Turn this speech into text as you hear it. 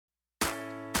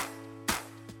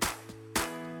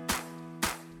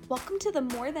Welcome to the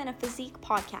More Than a Physique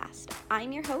podcast.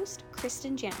 I'm your host,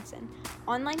 Kristen Jansen,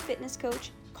 online fitness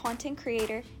coach, content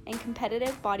creator, and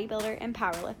competitive bodybuilder and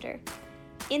powerlifter.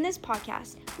 In this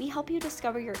podcast, we help you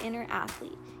discover your inner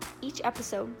athlete. Each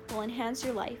episode will enhance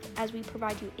your life as we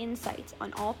provide you insights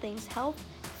on all things health,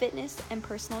 fitness, and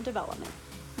personal development.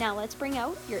 Now let's bring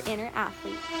out your inner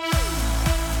athlete.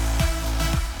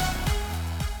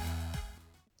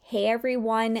 Hey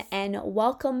everyone, and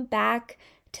welcome back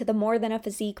to the More Than a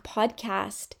Physique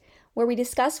podcast, where we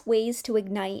discuss ways to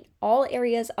ignite all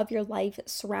areas of your life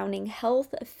surrounding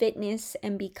health, fitness,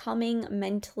 and becoming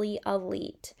mentally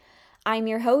elite. I'm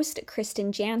your host,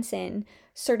 Kristen Jansen,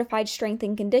 certified strength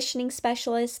and conditioning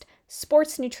specialist,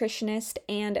 sports nutritionist,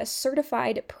 and a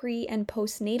certified pre- and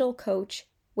postnatal coach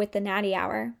with the Natty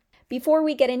Hour. Before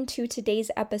we get into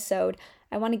today's episode,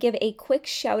 I want to give a quick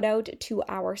shout out to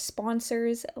our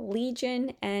sponsors,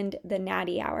 Legion and the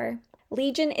Natty Hour.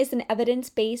 Legion is an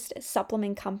evidence-based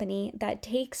supplement company that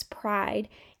takes pride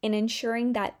in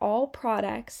ensuring that all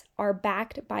products are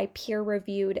backed by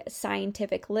peer-reviewed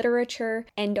scientific literature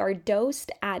and are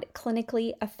dosed at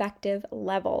clinically effective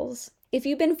levels. If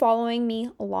you've been following me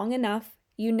long enough,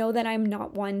 you know that I'm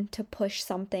not one to push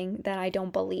something that I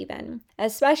don't believe in,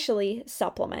 especially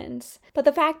supplements. But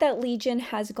the fact that Legion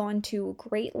has gone to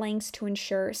great lengths to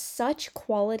ensure such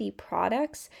quality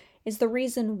products is the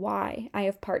reason why I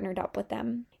have partnered up with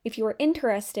them. If you are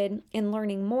interested in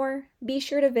learning more, be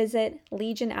sure to visit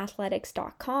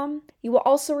legionathletics.com. You will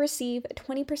also receive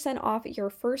 20% off your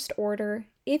first order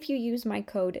if you use my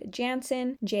code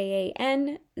JANSEN,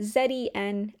 JANZEN,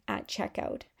 at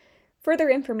checkout.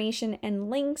 Further information and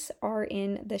links are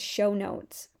in the show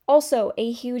notes. Also,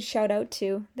 a huge shout out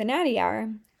to the Natty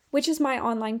Hour, which is my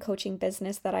online coaching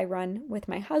business that I run with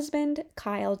my husband,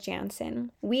 Kyle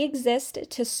Jansen. We exist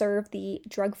to serve the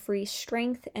drug-free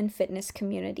strength and fitness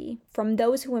community, from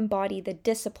those who embody the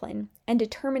discipline and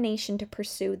determination to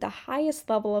pursue the highest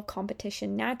level of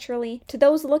competition naturally, to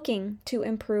those looking to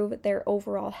improve their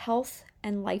overall health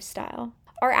and lifestyle.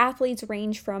 Our athletes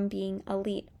range from being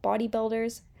elite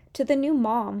bodybuilders to the new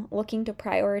mom looking to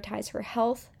prioritize her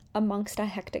health amongst a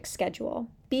hectic schedule.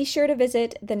 Be sure to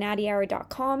visit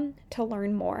thenattyhour.com to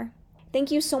learn more.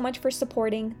 Thank you so much for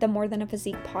supporting the More Than a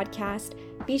Physique podcast.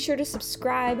 Be sure to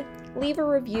subscribe, leave a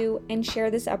review, and share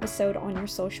this episode on your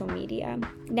social media.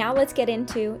 Now let's get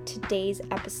into today's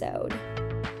episode.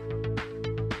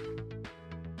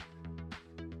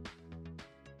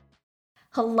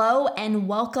 Hello and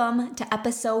welcome to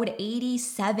episode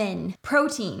 87,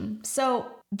 protein. So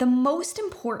the most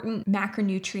important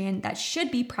macronutrient that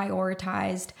should be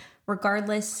prioritized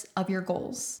regardless of your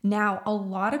goals. Now, a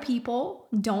lot of people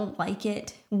don't like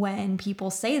it when people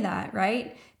say that,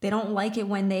 right? They don't like it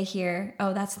when they hear,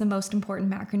 oh, that's the most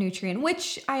important macronutrient,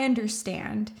 which I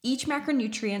understand. Each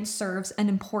macronutrient serves an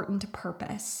important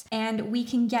purpose, and we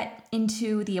can get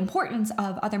into the importance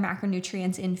of other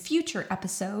macronutrients in future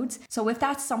episodes. So if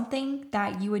that's something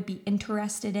that you would be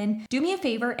interested in, do me a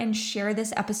favor and share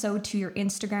this episode to your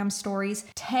Instagram stories.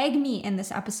 Tag me in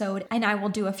this episode, and I will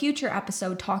do a future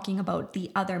episode talking about the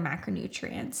other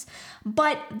macronutrients.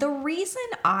 But the reason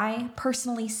I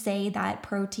personally say that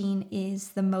protein is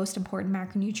the most important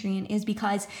macronutrient is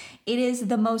because it is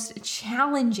the most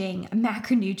challenging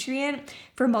macronutrient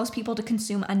for most people to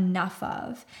consume enough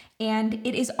of. And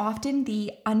it is often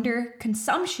the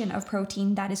underconsumption of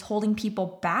protein that is holding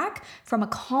people back from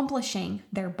accomplishing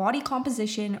their body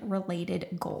composition related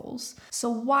goals. So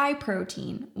why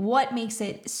protein? What makes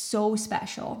it so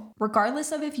special?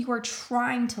 Regardless of if you are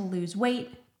trying to lose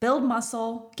weight, build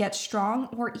muscle, get strong,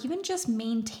 or even just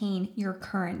maintain your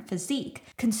current physique,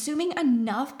 consuming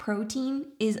enough protein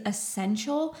is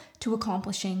essential to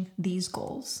accomplishing these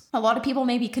goals. A lot of people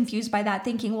may be confused by that,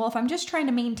 thinking, well, if I'm just trying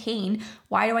to maintain,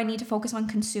 why do I need to focus on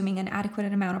consuming an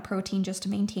adequate amount of protein just to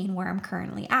maintain where I'm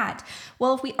currently at?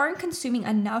 Well, if we aren't consuming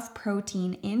enough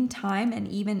protein in time, and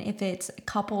even if it's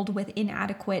coupled with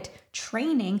inadequate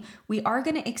training, we are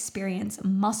going to experience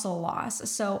muscle loss.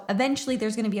 So eventually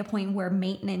there's going to be a point where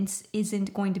maintenance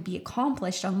isn't going to be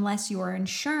accomplished unless you are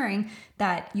ensuring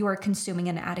that you are consuming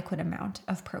an adequate amount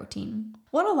of protein.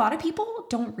 What a lot of people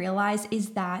don't realize is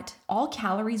that all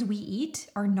calories we eat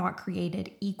are not created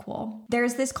equal.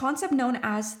 There's this concept known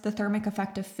as the thermic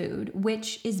effect of food,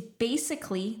 which is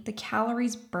basically the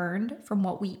calories burned from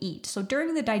what we eat. So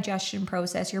during the digestion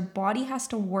process, your body has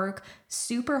to work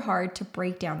super hard to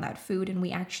break down that food, and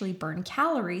we actually burn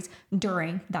calories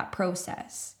during that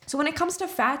process. So when it comes to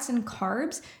fats and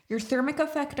carbs, your thermic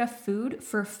effect of food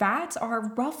for fats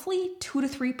are roughly 2 to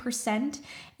 3%,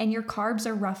 and your carbs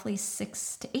are roughly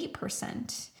 6 to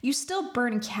 8%. You still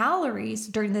burn calories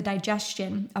during the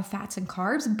digestion of fats and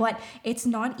carbs, but it's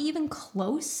not even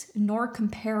close nor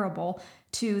comparable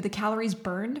to the calories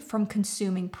burned from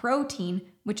consuming protein,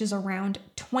 which is around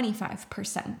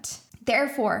 25%.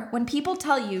 Therefore, when people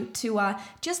tell you to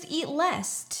just eat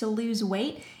less to lose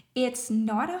weight, it's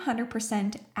not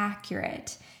 100%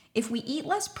 accurate. If we eat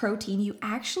less protein, you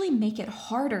actually make it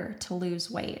harder to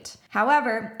lose weight.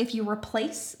 However, if you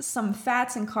replace some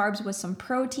fats and carbs with some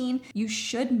protein, you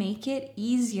should make it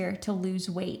easier to lose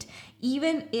weight,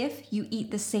 even if you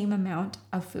eat the same amount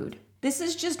of food. This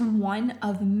is just one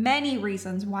of many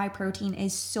reasons why protein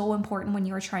is so important when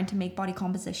you are trying to make body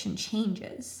composition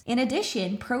changes. In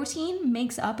addition, protein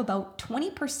makes up about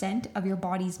 20% of your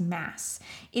body's mass.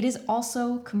 It is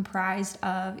also comprised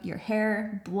of your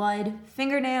hair, blood,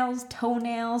 fingernails,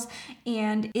 toenails,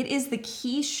 and it is the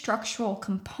key structural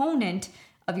component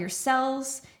of your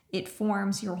cells. It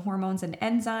forms your hormones and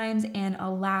enzymes and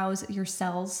allows your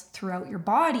cells throughout your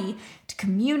body to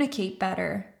communicate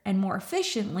better and more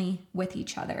efficiently with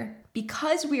each other.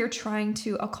 Because we are trying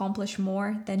to accomplish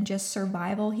more than just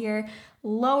survival here,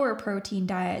 lower protein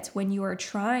diets when you are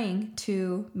trying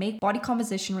to make body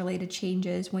composition related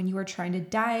changes, when you are trying to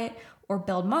diet or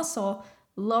build muscle,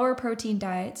 lower protein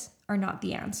diets are not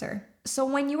the answer. So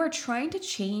when you are trying to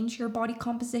change your body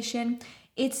composition,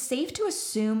 it's safe to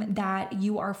assume that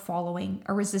you are following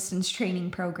a resistance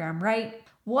training program, right?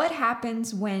 What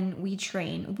happens when we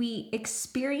train? We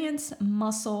experience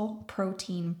muscle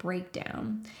protein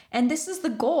breakdown. And this is the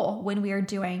goal when we are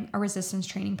doing a resistance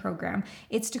training program.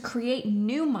 It's to create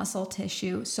new muscle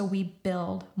tissue so we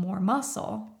build more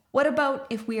muscle. What about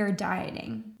if we are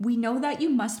dieting? We know that you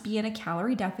must be in a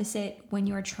calorie deficit when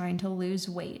you are trying to lose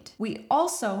weight. We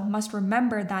also must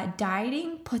remember that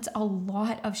dieting puts a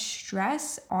lot of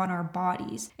stress on our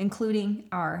bodies, including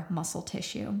our muscle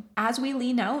tissue. As we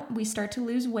lean out, we start to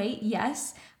lose weight,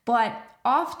 yes, but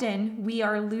often we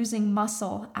are losing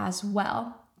muscle as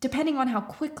well, depending on how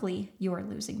quickly you are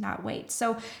losing that weight.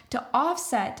 So to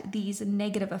offset these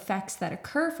negative effects that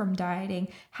occur from dieting,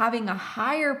 having a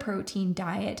higher protein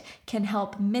diet can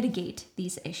help mitigate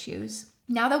these issues.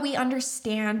 Now that we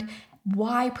understand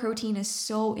why protein is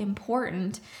so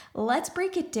important, let's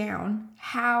break it down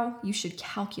how you should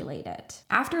calculate it.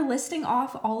 After listing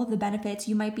off all of the benefits,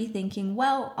 you might be thinking,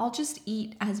 well, I'll just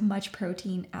eat as much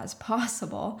protein as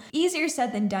possible. Easier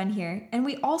said than done here. And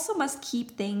we also must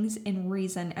keep things in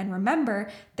reason. And remember,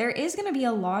 there is going to be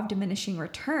a law of diminishing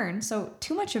return. So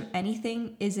too much of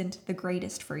anything isn't the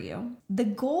greatest for you. The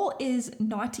goal is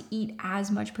not to eat as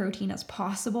much protein as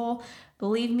possible.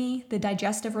 Believe me, the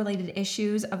digestive related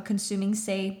issues of consuming,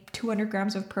 say, 200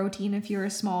 grams of protein if you're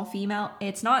a small female,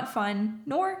 it's not fun,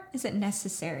 nor is it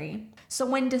necessary. So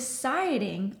when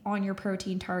deciding on your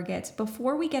protein targets,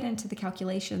 before we get into the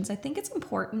calculations, I think it's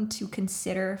important to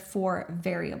consider 4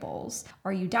 variables.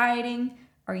 Are you dieting?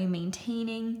 Are you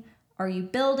maintaining? Are you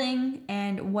building?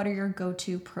 And what are your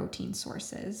go-to protein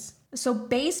sources? So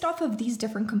based off of these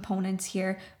different components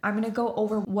here, I'm going to go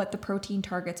over what the protein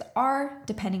targets are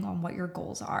depending on what your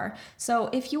goals are. So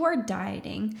if you are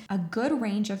dieting, a good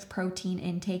range of protein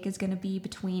intake is going to be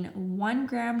between 1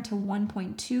 gram to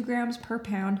 1.2 grams per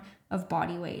pound of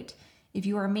body weight. If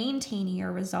you are maintaining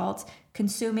your results,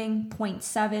 consuming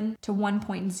 0.7 to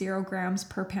 1.0 grams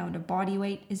per pound of body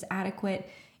weight is adequate.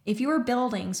 If you are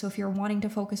building, so if you're wanting to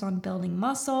focus on building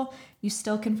muscle, you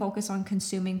still can focus on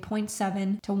consuming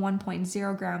 0.7 to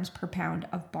 1.0 grams per pound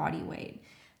of body weight.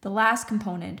 The last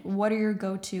component, what are your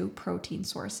go-to protein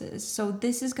sources? So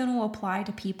this is going to apply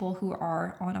to people who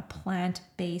are on a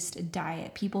plant-based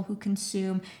diet, people who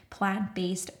consume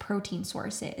plant-based protein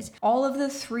sources. All of the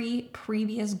 3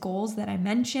 previous goals that I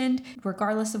mentioned,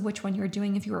 regardless of which one you're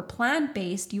doing, if you are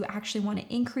plant-based, you actually want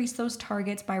to increase those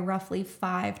targets by roughly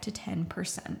 5 to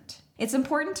 10%. It's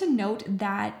important to note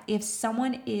that if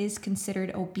someone is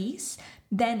considered obese,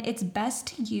 then it's best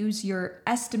to use your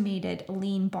estimated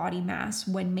lean body mass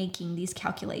when making these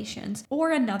calculations.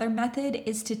 Or another method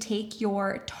is to take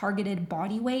your targeted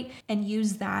body weight and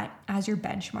use that as your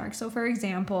benchmark. So for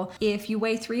example, if you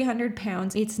weigh 300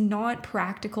 pounds, it's not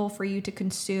practical for you to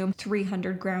consume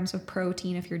 300 grams of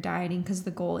protein if you're dieting because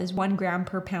the goal is 1 gram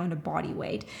per pound of body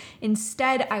weight.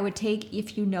 Instead, I would take,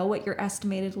 if you know what your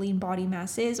estimated lean body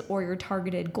mass is or your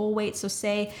targeted goal weight. So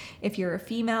say if you're a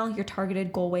female, your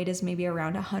targeted goal weight is maybe around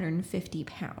 150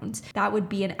 pounds. That would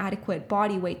be an adequate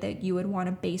body weight that you would want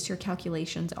to base your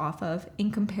calculations off of in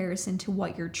comparison to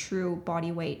what your true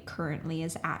body weight currently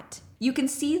is at. You can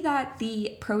see that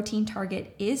the protein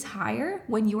target is higher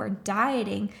when you are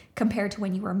dieting compared to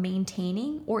when you are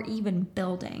maintaining or even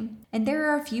building. And there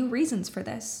are a few reasons for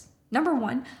this. Number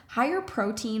one, higher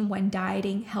protein when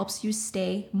dieting helps you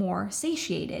stay more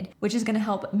satiated, which is going to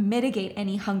help mitigate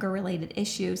any hunger-related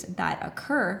issues that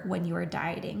occur when you are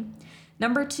dieting.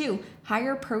 Number two,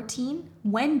 higher protein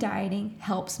when dieting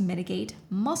helps mitigate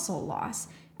muscle loss.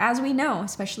 As we know,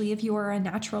 especially if you are a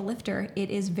natural lifter,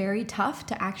 it is very tough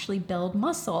to actually build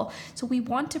muscle. So we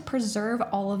want to preserve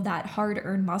all of that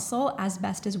hard-earned muscle as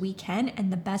best as we can.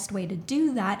 And the best way to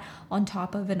do that on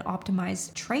top of an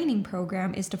optimized training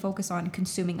program is to focus on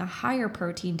consuming a higher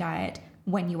protein diet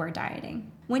when you are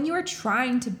dieting. When you are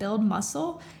trying to build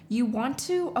muscle, you want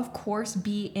to, of course,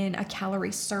 be in a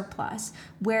calorie surplus,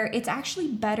 where it's actually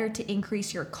better to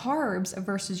increase your carbs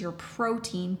versus your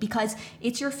protein because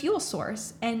it's your fuel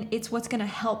source and it's what's going to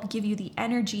help give you the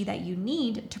energy that you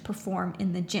need to perform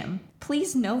in the gym.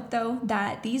 Please note, though,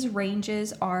 that these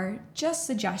ranges are just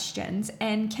suggestions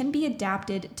and can be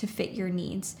adapted to fit your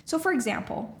needs. So, for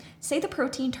example, say the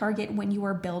protein target when you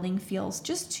are building feels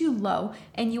just too low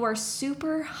and you are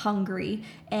super hungry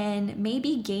and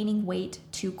maybe gaining weight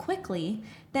too quickly,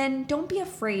 then don't be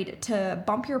afraid to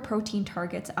bump your protein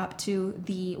targets up to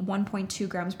the 1.2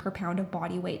 grams per pound of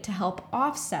body weight to help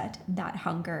offset that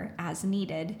hunger as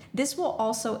needed. This will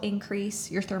also increase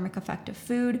your thermic effect of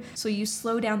food, so you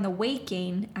slow down the weight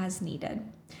gain as needed.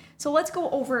 So let's go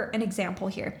over an example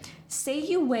here. Say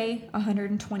you weigh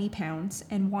 120 pounds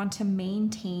and want to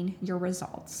maintain your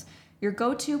results. Your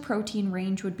go-to protein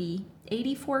range would be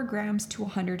 84 grams to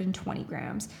 120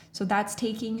 grams. So that's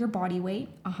taking your body weight,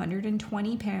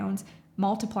 120 pounds,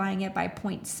 multiplying it by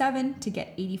 0.7 to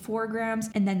get 84 grams,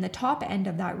 and then the top end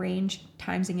of that range,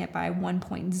 timesing it by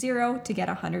 1.0 to get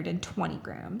 120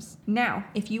 grams. Now,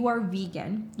 if you are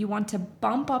vegan, you want to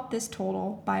bump up this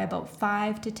total by about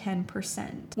 5 to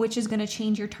 10%, which is going to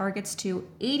change your targets to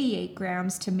 88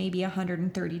 grams to maybe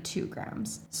 132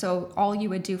 grams. So all you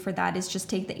would do for that is just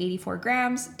take the 84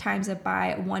 grams, times it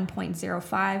by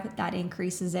 1.05, that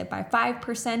increases it by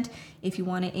 5%. If you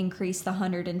want to increase the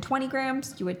 120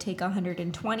 grams, you would take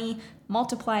 120,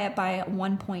 multiply it by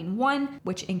 1.1,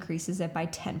 which increases it by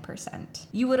 10%.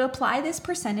 You would apply this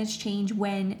percentage change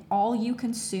when all you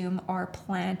consume are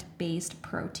plant-based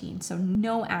protein, so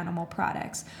no animal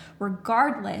products,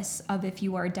 regardless of if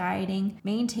you are dieting,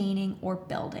 maintaining, or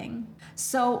building.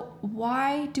 So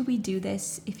why do we do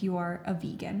this if you are a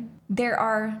vegan? There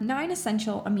are 9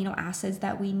 essential amino acids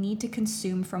that we need to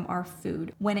consume from our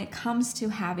food when it comes to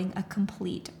having a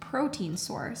complete protein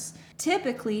source.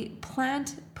 Typically,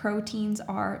 plant proteins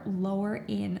are lower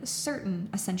in certain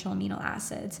essential amino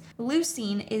acids.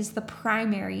 Leucine is the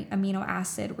primary amino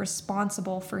acid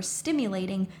responsible for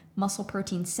stimulating muscle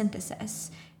protein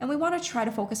synthesis, and we want to try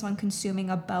to focus on consuming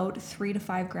about 3 to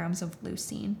 5 grams of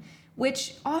leucine,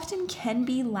 which often can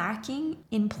be lacking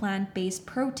in plant-based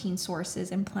protein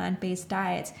sources and plant-based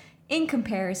diets in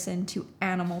comparison to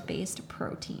animal-based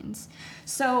proteins.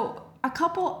 So a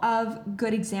couple of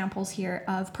good examples here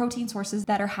of protein sources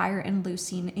that are higher in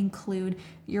leucine include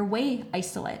your whey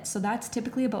isolate. So that's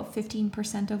typically about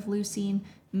 15% of leucine.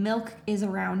 Milk is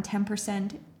around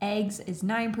 10%. Eggs is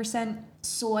 9%.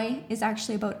 Soy is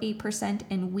actually about 8%.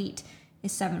 And wheat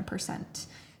is 7%.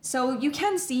 So you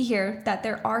can see here that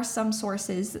there are some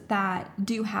sources that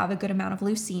do have a good amount of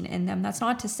leucine in them. That's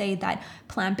not to say that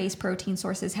plant-based protein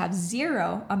sources have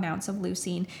 0 amounts of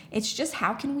leucine. It's just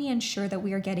how can we ensure that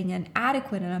we are getting an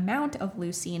adequate amount of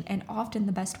leucine, and often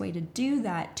the best way to do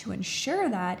that, to ensure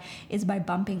that, is by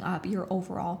bumping up your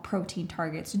overall protein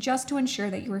targets, just to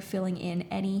ensure that you are filling in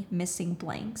any missing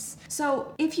blanks.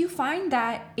 So if you find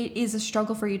that it is a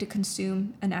struggle for you to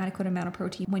consume an adequate amount of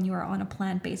protein when you are on a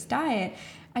plant-based diet,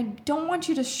 I don't want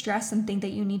you to stress and think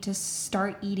that you need to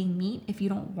start eating meat if you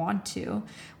don't want to.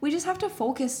 We just have to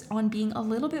focus on being a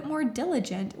little bit more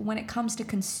diligent when it comes to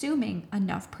consuming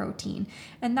enough protein.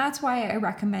 And that's why I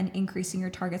recommend increasing your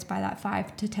targets by that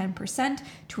 5 to 10%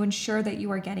 to ensure that you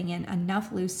are getting in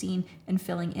enough leucine and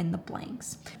filling in the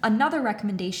blanks. Another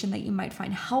recommendation that you might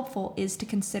find helpful is to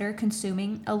consider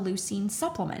consuming a leucine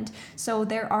supplement. So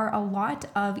there are a lot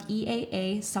of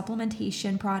EAA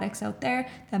supplementation products out there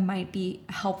that might be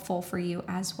helpful for you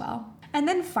as well. And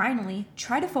then finally,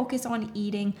 try to focus on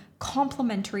eating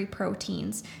complementary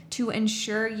proteins to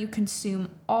ensure you consume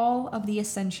all of the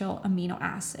essential amino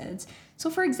acids. So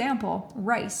for example,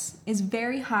 rice is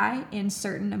very high in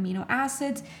certain amino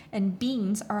acids and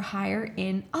beans are higher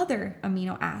in other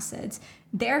amino acids.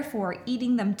 Therefore,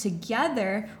 eating them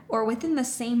together or within the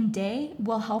same day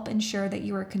will help ensure that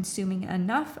you are consuming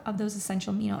enough of those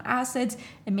essential amino acids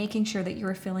and making sure that you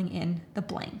are filling in the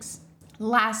blanks.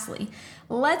 Lastly,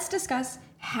 let's discuss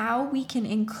how we can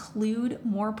include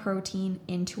more protein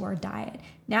into our diet.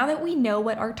 Now that we know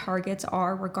what our targets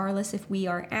are, regardless if we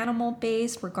are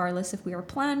animal-based, regardless if we are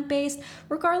plant-based,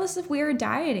 regardless if we are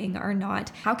dieting or not,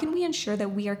 how can we ensure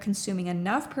that we are consuming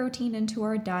enough protein into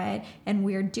our diet and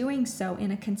we are doing so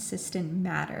in a consistent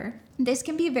manner? This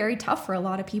can be very tough for a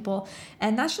lot of people,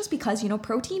 and that's just because,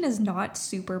 protein is not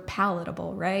super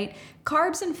palatable, right?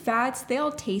 Carbs and fats, they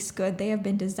all taste good. They have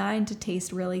been designed to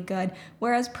taste really good.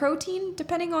 Whereas protein,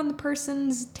 depending on the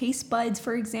person's taste buds,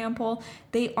 for example,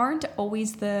 they aren't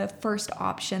always the first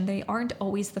option. They aren't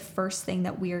always the first thing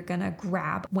that we are gonna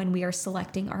grab when we are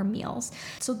selecting our meals.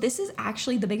 So this is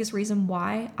actually the biggest reason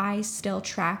why I still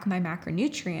track my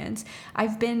macronutrients.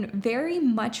 I've been very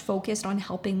much focused on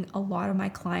helping a lot of my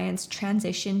clients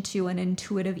transition to an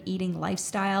intuitive eating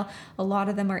lifestyle. A lot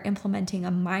of them are implementing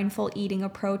a mindful eating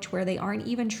approach where they aren't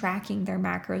even tracking their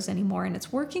macros anymore, and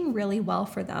it's working really well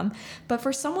for them. But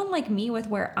for someone like me, with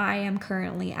where I am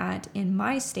currently at in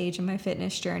my stage in my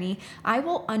fitness journey, I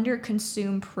will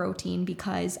underconsume protein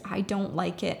because I don't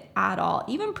like it at all.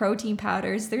 Even protein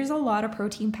powders, there's a lot of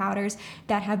protein powders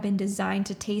that have been designed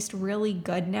to taste really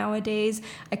good nowadays.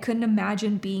 I couldn't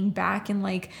imagine being back in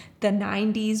like the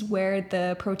 90s where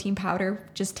the protein powder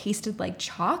just tasted like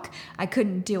chalk. I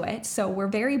couldn't do it. So we're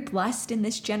very blessed in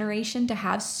this generation to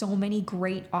have so many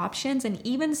great options, and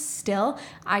even still,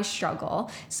 I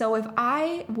struggle. So if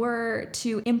I were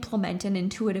to implement an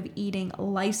intuitive eating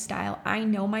lifestyle, I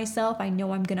know myself, I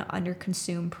know I'm gonna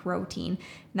underconsume protein.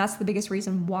 And that's the biggest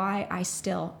reason why I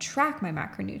still track my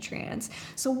macronutrients.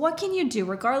 So what can you do,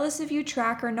 regardless if you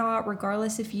track or not,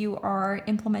 regardless if you are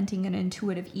implementing an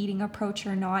intuitive eating approach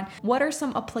or not? What are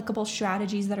some applicable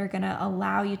strategies that are gonna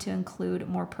allow you to include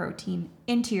more protein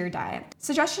into your diet?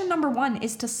 Suggestion number 1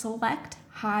 is to select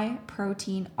high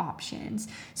protein options.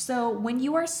 So when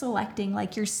you are selecting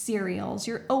like your cereals,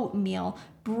 your oatmeal,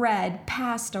 bread,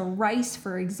 pasta, rice,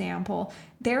 for example,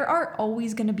 there are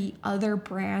always going to be other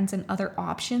brands and other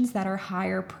options that are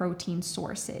higher protein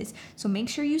sources. So make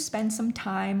sure you spend some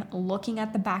time looking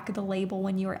at the back of the label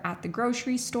when you are at the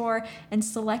grocery store and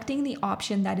selecting the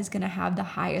option that is going to have the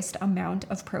highest amount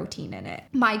of protein in it.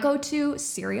 My go-to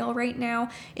cereal right now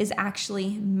is actually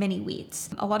Mini Wheats.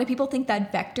 A lot of people think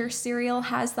that Vector cereal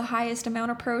has the highest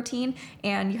amount of protein,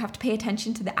 and you have to pay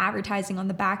attention to the advertising on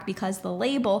the back because the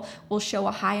label will show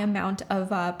a high amount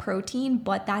of protein,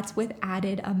 but that's with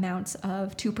added amounts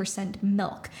of 2%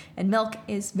 milk, and milk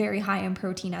is very high in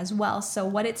protein as well. So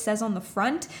what it says on the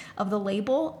front of the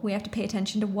label, we have to pay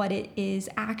attention to what it is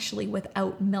actually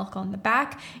without milk on the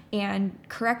back. And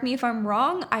correct me if I'm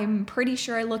wrong, I'm pretty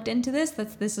sure I looked into this.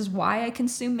 This is why I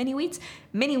consume Mini Wheats.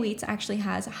 Mini Wheats actually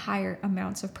has higher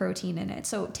amounts of protein in it.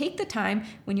 So take the time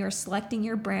when you're selecting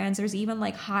your brands. There's even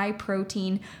like high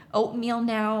protein oatmeal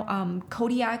now,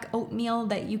 Kodiak oatmeal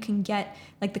that you can get,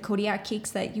 like the Kodiak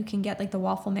cakes that you can get, like the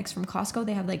waffle mix from Costco.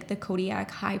 They have like the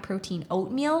Kodiak high protein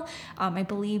oatmeal. I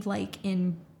believe like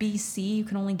in BC, you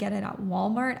can only get it at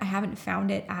Walmart. I haven't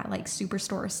found it at like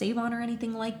Superstore or Save-On or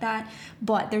anything like that,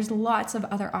 but there's lots of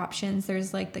other options.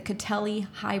 There's like the Catelli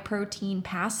high protein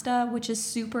pasta, which is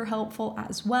super helpful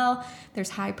as well.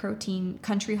 There's high protein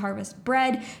Country Harvest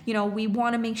bread. We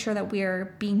want to make sure that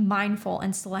we're being mindful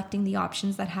and selecting the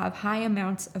options that have high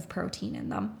amounts of protein in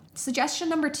them. Suggestion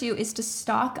number 2 is to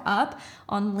stock up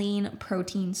on lean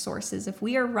protein sources. If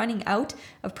we are running out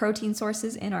of protein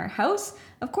sources in our house,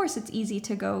 of course it's easy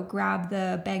to go grab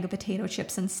the bag of potato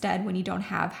chips instead when you don't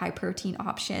have high protein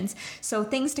options. So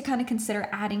things to kind of consider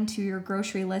adding to your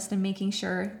grocery list and making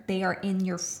sure they are in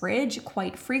your fridge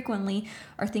quite frequently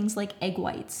are things like egg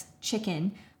whites,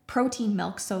 chicken, protein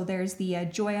milk. So there's the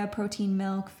Joya protein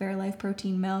milk, Fairlife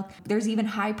protein milk. There's even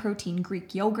high protein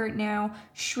Greek yogurt now,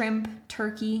 shrimp,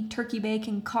 turkey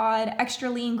bacon, cod, extra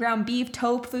lean ground beef,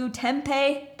 tofu,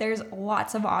 tempeh. There's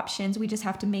lots of options. We just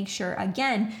have to make sure,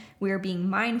 again, we are being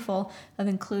mindful of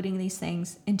including these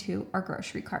things into our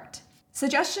grocery cart.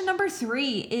 Suggestion number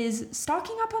 3 is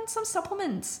stocking up on some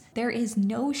supplements. There is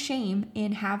no shame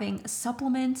in having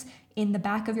supplements in the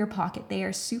back of your pocket. They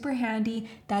are super handy.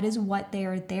 That is what they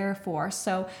are there for.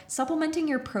 So supplementing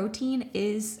your protein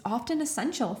is often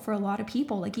essential for a lot of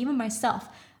people, like even myself.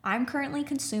 I'm currently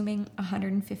consuming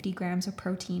 150 grams of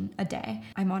protein a day.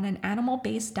 I'm on an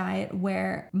animal-based diet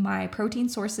where my protein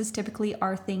sources typically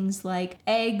are things like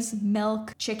eggs,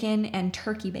 milk, chicken, and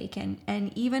turkey bacon,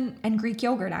 and Greek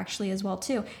yogurt actually as well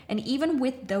too. And even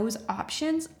with those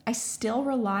options, I I still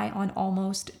rely on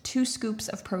almost 2 scoops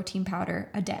of protein powder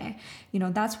a day.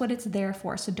 That's what it's there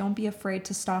for. So don't be afraid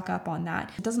to stock up on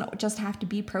that. It doesn't just have to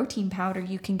be protein powder.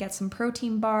 You can get some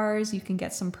protein bars, you can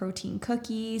get some protein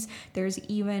cookies. There's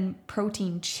even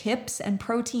protein chips and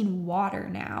protein water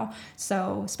now.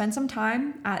 So spend some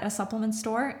time at a supplement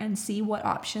store and see what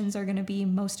options are going to be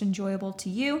most enjoyable to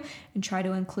you and try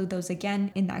to include those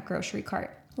again in that grocery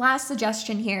cart. Last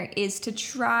suggestion here is to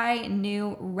try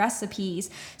new recipes.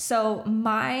 So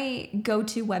my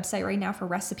go-to website right now for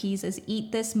recipes is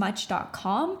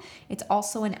eatthismuch.com. It's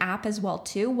also an app as well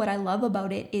too. What I love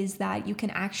about it is that you can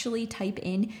actually type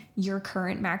in your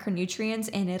current macronutrients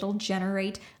and it'll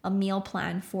generate a meal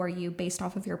plan for you based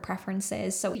off of your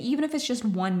preferences. So even if it's just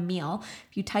one meal,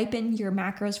 if you type in your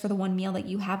macros for the one meal that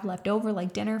you have left over,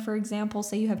 like dinner, for example,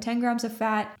 say you have 10 grams of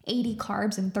fat, 80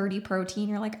 carbs and 30 protein,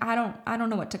 you're like, I don't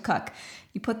know what to cook.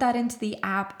 You put that into the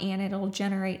app and it'll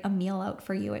generate a meal out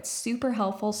for you. It's super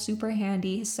helpful, super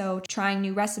handy. So trying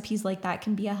new recipes like that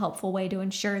can be a helpful way to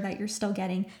ensure that you're still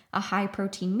getting a high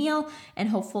protein meal and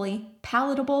hopefully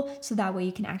palatable, so that way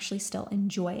you can actually still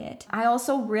enjoy it. I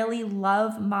also really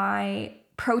love my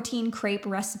protein crepe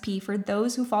recipe. For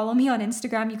those who follow me on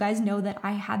Instagram, you guys know that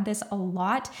I had this a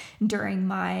lot during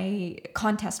my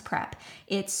contest prep.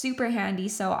 It's super handy.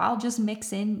 So I'll just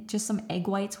mix in just some egg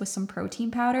whites with some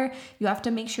protein powder. You have to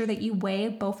make sure that you weigh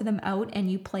both of them out and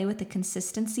you play with the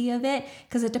consistency of it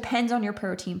because it depends on your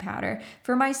protein powder.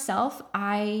 For myself,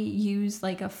 I use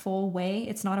like a full whey.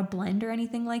 It's not a blend or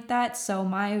anything like that. So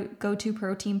my go-to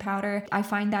protein powder, I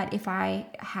find that if I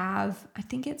have, I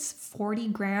think it's 40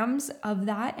 grams of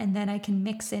that, and then I can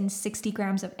mix in 60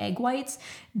 grams of egg whites,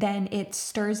 then it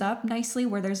stirs up nicely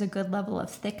where there's a good level of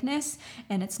thickness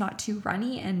and it's not too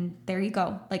runny, and there you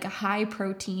go, like a high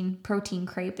protein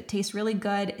crepe. It tastes really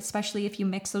good, especially if you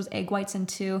mix those egg whites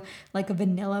into like a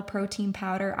vanilla protein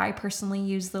powder. I personally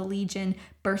use the Legion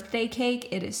birthday cake.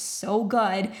 It is so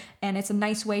good, and it's a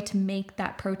nice way to make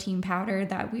that protein powder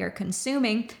that we are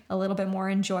consuming a little bit more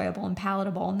enjoyable and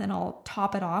palatable. And then I'll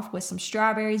top it off with some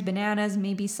strawberries, bananas,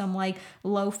 maybe some like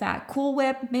low-fat Cool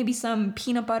Whip, maybe some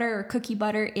peanut butter or cookie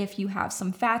butter if you have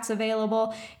some fats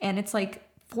available, and it's like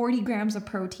 40 grams of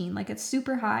protein. Like, it's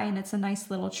super high and it's a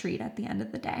nice little treat at the end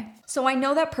of the day. So I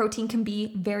know that protein can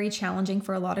be very challenging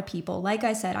for a lot of people. Like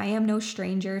I said, I am no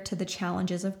stranger to the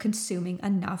challenges of consuming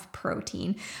enough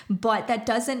protein, but that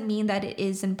doesn't mean that it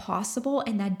is impossible,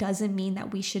 and that doesn't mean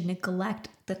that we should neglect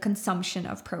the consumption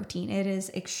of protein. It is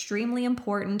extremely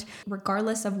important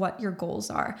regardless of what your goals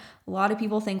are. A lot of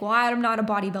people think, well, I'm not a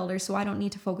bodybuilder, so I don't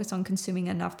need to focus on consuming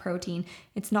enough protein.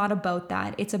 It's not about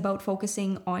that. It's about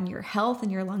focusing on your health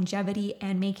and your longevity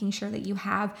and making sure that you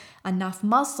have enough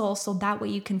muscle, so that way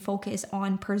you can focus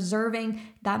on preserving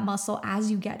that muscle as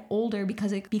you get older,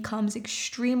 because it becomes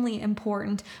extremely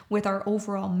important with our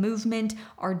overall movement,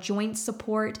 our joint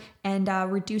support, and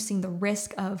reducing the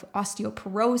risk of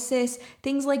osteoporosis,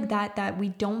 things like that we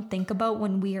don't think about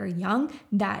when we are young,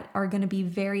 that are going to be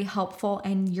very helpful.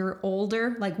 And your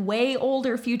older, like way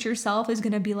older future self is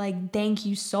going to be like, thank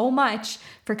you so much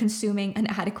for consuming an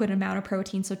adequate amount of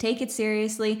protein. So take it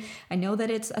seriously. I know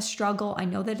that it's a struggle. I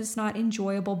know that it's not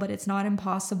enjoyable, but it's not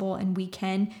impossible. And we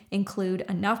can include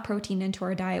enough protein into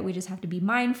our diet. We just have to be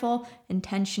mindful,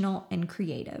 intentional, and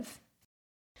creative.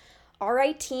 All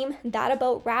right, team, that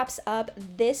about wraps up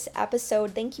this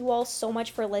episode. Thank you all so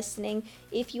much for listening.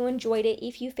 If you enjoyed it,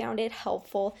 if you found it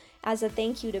helpful, as a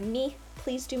thank you to me,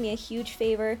 please do me a huge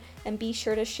favor and be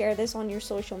sure to share this on your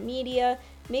social media.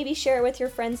 Maybe share it with your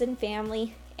friends and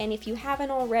family. And if you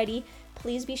haven't already,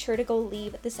 please be sure to go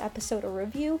leave this episode a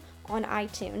review on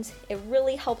iTunes. It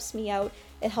really helps me out.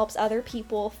 It helps other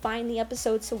people find the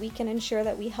episode so we can ensure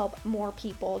that we help more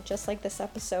people, just like this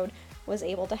episode was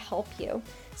able to help you.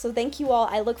 So thank you all.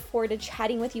 I look forward to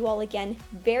chatting with you all again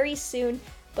very soon.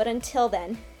 But until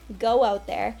then, go out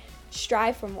there,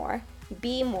 strive for more,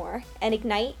 be more, and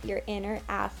ignite your inner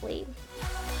athlete.